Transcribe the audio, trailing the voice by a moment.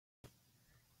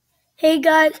Hey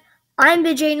guys, I'm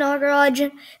Vijay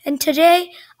Nagarajan, and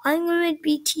today I'm going to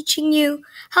be teaching you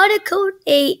how to code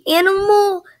a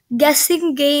animal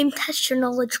guessing game test your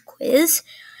knowledge quiz.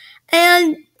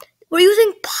 And we're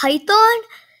using Python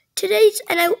today,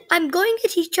 and I'm going to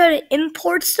teach you how to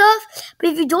import stuff. But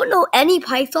if you don't know any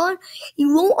Python,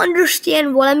 you won't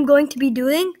understand what I'm going to be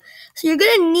doing. So you're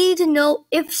going to need to know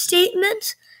if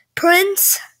statements,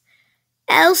 prints,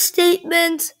 else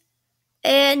statements,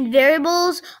 and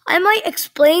variables. I might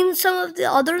explain some of the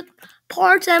other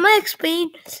parts. I might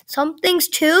explain some things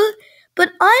too,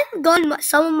 but I've gotten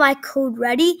some of my code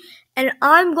ready, and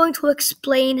I'm going to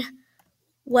explain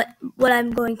what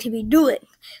I'm going to be doing.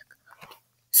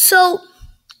 So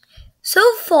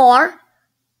far,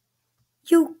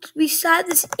 we set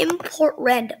this import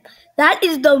random. That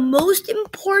is the most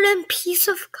important piece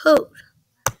of code.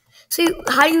 So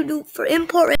how do you do for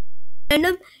import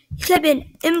random? You type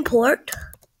in import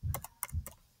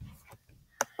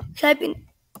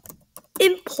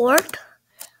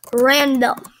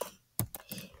random.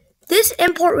 This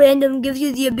import random gives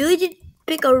you the ability to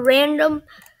pick a random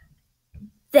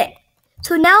thing.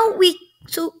 So now we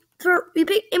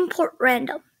pick import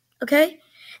random. Okay.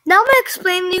 Now I'm gonna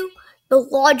explain to you the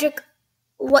logic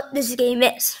what this game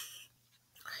is.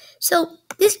 So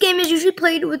this game is usually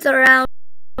played with around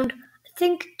I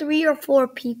think 3 or 4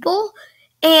 people,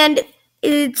 and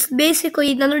it's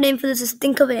basically another name for this is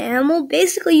think of an animal.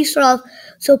 Basically, you start off.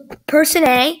 So person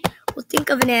A will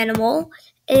think of an animal,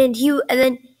 and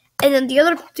then the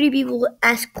other 3 people will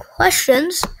ask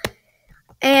questions,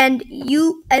 and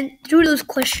through those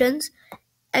questions,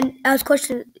 and ask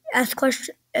questions,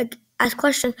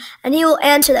 and he will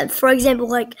answer them. For example,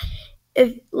 like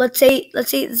if let's say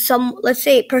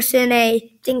person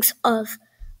A thinks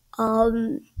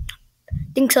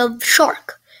of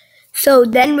shark. So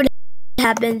then what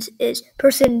happens is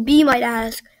person B might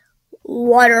ask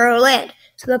water or land.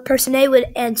 So the person A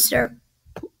would answer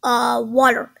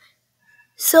water.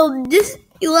 So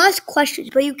you'll ask questions,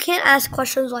 but you can't ask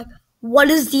questions like what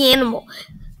is the animal?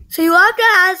 So you have to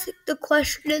ask the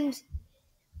questions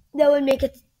that would make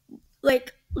it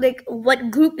like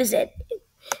what group is it?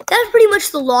 That's pretty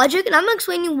much the logic, and I'm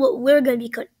explaining what we're going to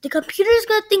be. The computer is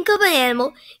going to think of an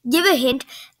animal, give a hint,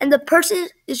 and the person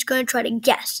is going to try to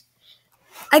guess.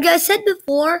 Like I said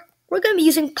before, we're going to be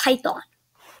using Python.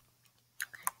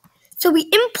 So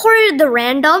we imported the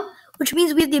random, which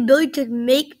means we have the ability to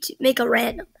make a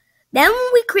random. Then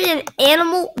we create an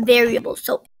animal variable,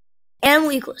 so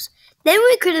animal equals. Then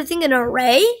we create a thing, an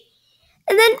array,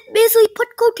 and then basically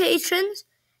put quotations,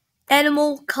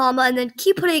 animal, comma, and then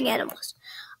keep putting animals.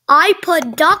 I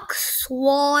put duck,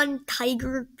 swan,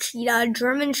 tiger, cheetah,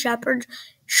 German shepherd,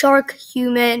 shark,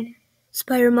 human,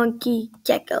 spider monkey,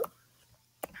 gecko.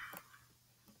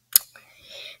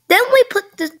 Then we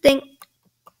put thing.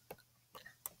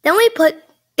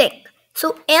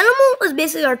 So animal is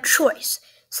basically our choice.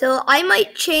 So I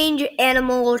might change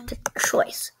animal to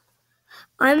choice.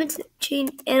 I'm going to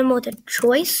change animal to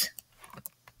choice.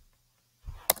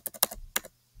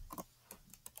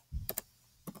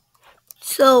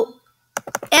 So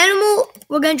animal,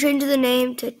 we're going to change the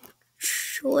name to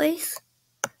choice.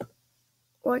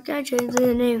 We're going to change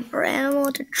the name for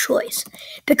animal to choice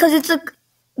because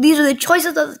these are the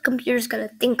choices that the computer is going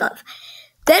to think of.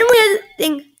 Then we have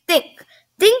think.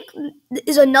 Think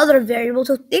is another variable.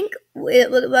 So think,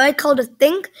 what I call a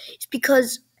think, is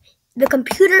because the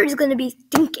computer is going to be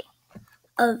thinking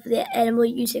of the animal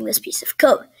using this piece of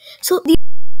code. So the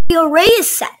array is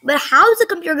set, but how is the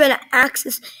computer going to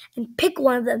access and pick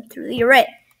one of them through the array?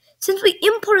 Since we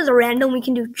imported the random, we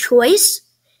can do choice,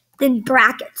 then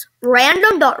brackets.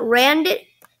 Random.randit,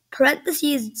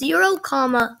 parentheses 0,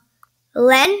 comma,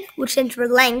 len, which stands for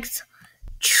length,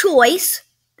 choice,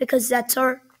 because that's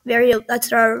our variable,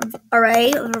 that's our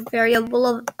array of our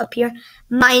variable up here,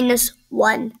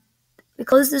 -1. We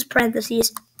close this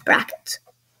parentheses, brackets.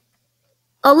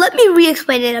 Let me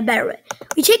re-explain it in a better way.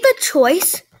 We take the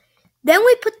choice, then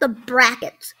we put the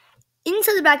brackets.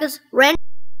 Inside the brackets,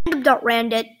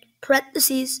 random.randit,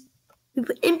 parentheses. We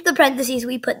put into the parentheses,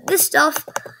 we put this stuff,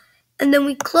 and then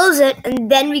we close it,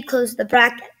 and then we close the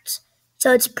brackets.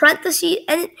 So it's parentheses,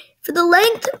 and for the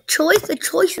length choice, the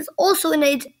choice is also in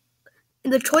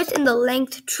the choice in the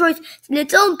length choice in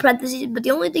its own parentheses, but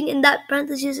the only thing in that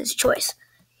parentheses is choice.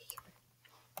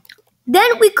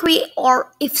 Then we create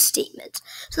our if statements.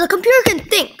 So the computer can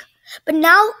think, but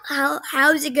now how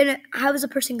is the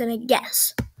person gonna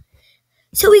guess?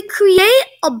 So we create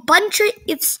a bunch of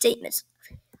if statements.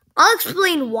 I'll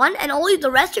explain one, and only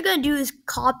the rest you're gonna do is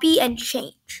copy and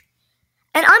change.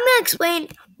 And I'm gonna explain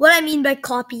what I mean by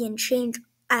copy and change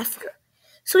after.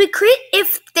 So we create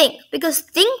if think, because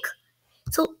think,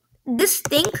 so this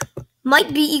think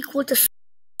might be equal to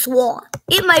swan.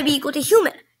 It might be equal to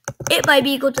human. It might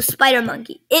be equal to spider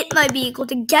monkey. It might be equal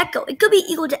to gecko. It could be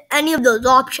equal to any of those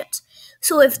options.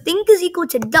 So if think is equal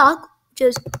to duck, which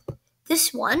is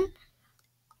this one,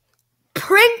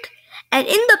 print, and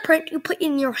in the print you put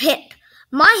in your hint.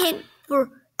 My hint for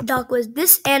duck was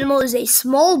this animal is a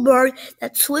small bird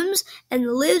that swims and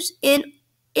lives in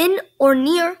or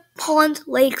near ponds,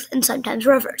 lakes, and sometimes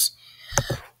rivers.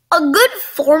 A good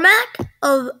format,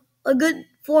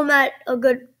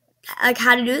 like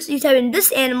how to do this, you type in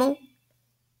this animal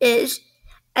is,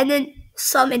 and then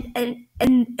some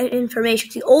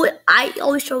information. So I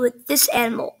always start with this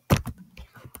animal.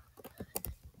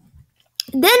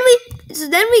 Then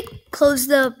we close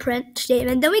the print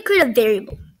statement. Then we create a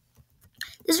variable.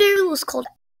 This variable is called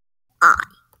I.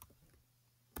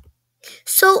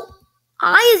 So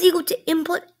I is equal to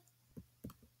input,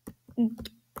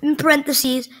 in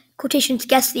parentheses, quotations,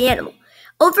 guess the animal.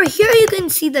 Over here you can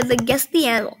see that the guess the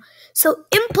animal. So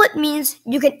input means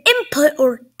you can input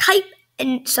or type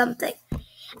in something.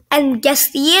 And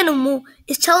guess the animal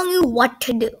is telling you what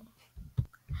to do.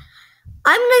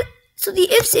 So the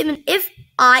if statement, if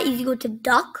I is equal to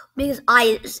duck, because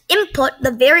I is input,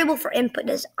 the variable for input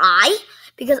is I,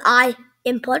 because I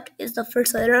input is the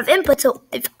first letter of input. So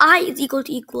if I is equal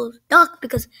to equals duck,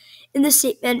 because in this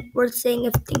statement we're saying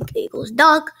if think equals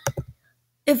duck,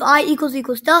 if I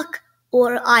equals duck,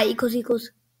 or I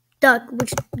equals duck,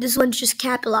 which this one's just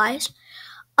capitalized.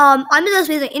 I'm just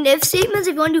saying in if statements,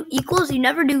 if you want to do equals, you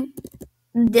never do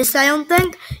this. I don't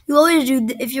think you always do.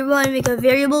 If you want to make a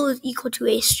variable is equal to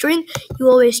a string, you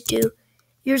always do.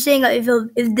 You're saying that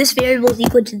if this variable is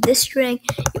equal to this string,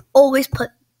 you always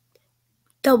put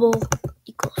double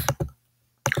equals.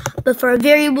 But for a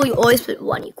variable, you always put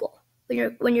one equal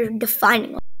when you're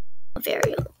defining a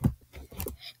variable.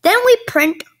 Then we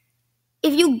print.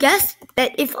 If you guess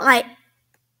that if I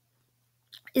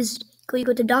is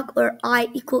equal to duck or I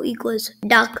equals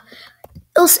duck,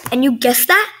 and you guess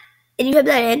that, and you have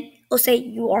that in, it'll say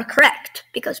you are correct,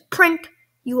 because print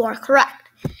you are correct.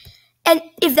 And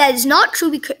if that is not true,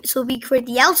 we create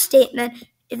the else statement.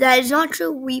 If that is not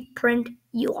true, we print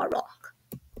you are wrong.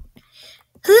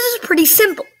 So this is pretty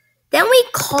simple. Then we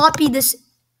copy this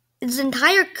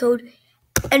entire code,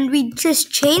 and we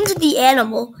just change the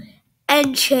animal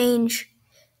and change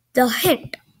the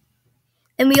hint.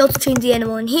 And we also change the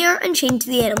animal in here and change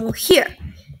the animal here.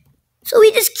 So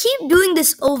we just keep doing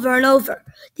this over and over.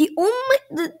 The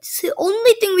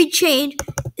only thing we change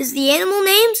is the animal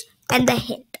names and the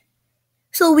hint.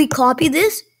 So we copy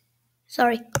this.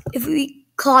 If we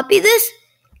copy this,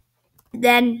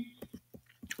 then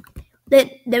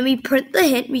we print the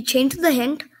hint. We change the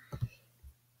hint.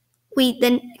 We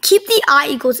then keep the I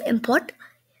equals input.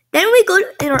 Then we go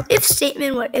in our if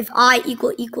statement where if I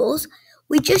equals,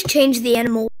 we just change the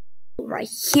animal right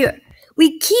here.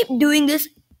 We keep doing this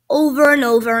over and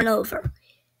over and over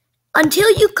until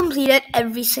you completed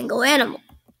every single animal.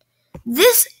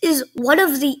 This is one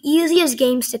of the easiest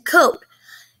games to code.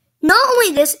 Not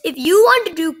only this, if you want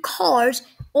to do cars,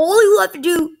 all you have to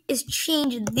do is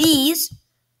change these.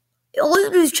 All you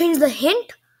have to do is change the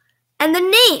hint and the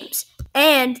names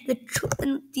and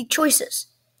the choices.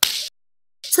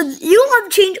 So you don't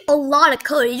have to change a lot of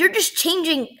code. You're just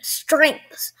changing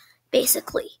strings,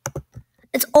 basically.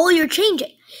 That's all you're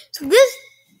changing. So this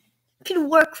can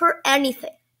work for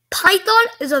anything. Python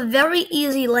is a very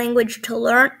easy language to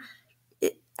learn,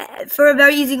 for a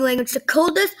very easy language to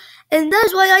code this, and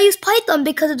that's why I use Python,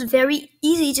 because it's very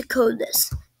easy to code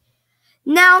this.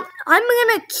 Now, I'm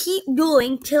going to keep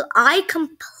going till I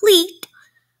complete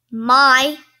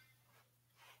my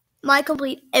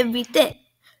complete everything.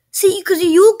 See, because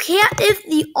you can't, if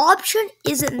the option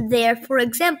isn't there, for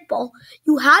example,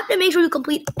 you have to make sure you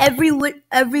complete every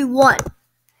one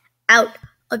out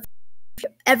of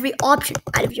every option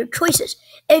out of your choices.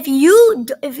 If you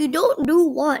don't do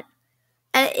one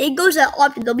and it goes to that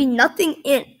option, there'll be nothing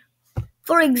in.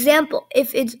 For example,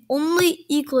 if it's only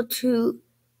equal to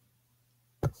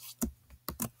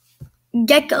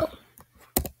gecko,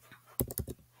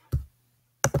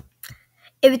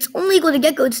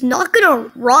 it's not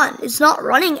gonna run. It's not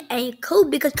running any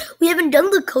code because we haven't done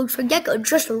the code for gecko. It's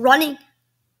just running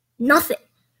nothing.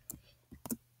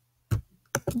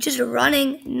 Just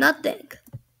running nothing.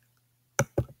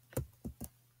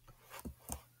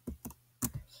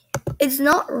 It's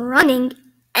not running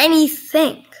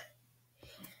anything.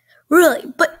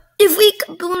 Really. But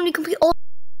when we complete all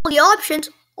the options,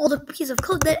 all the pieces of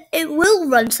code, then it will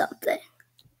run something.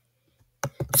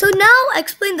 So now I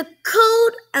explain the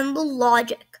code and the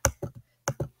logic.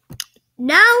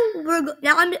 Now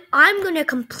I'm going to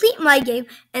complete my game,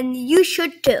 and you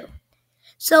should too.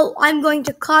 So I'm going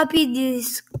to copy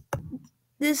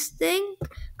this thing.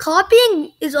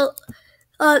 Copying is a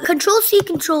Control C,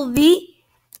 Control V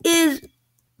is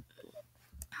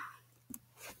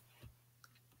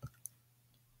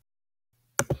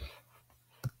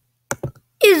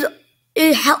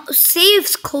it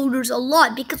saves coders a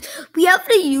lot because we have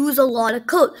to use a lot of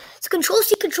code. So Control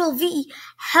C, Control V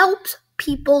helps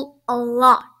people a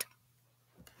lot.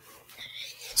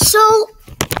 So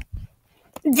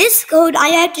this code,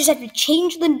 just have to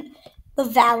change the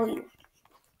value.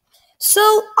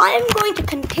 So I'm going to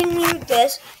continue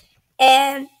this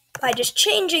and by just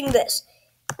changing this.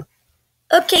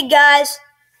 Okay, guys,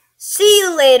 see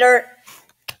you later.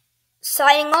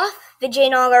 Signing off,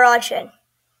 Vijay Nagarajan.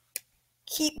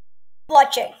 Keep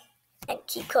watching and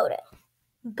keep coding.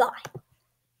 Bye.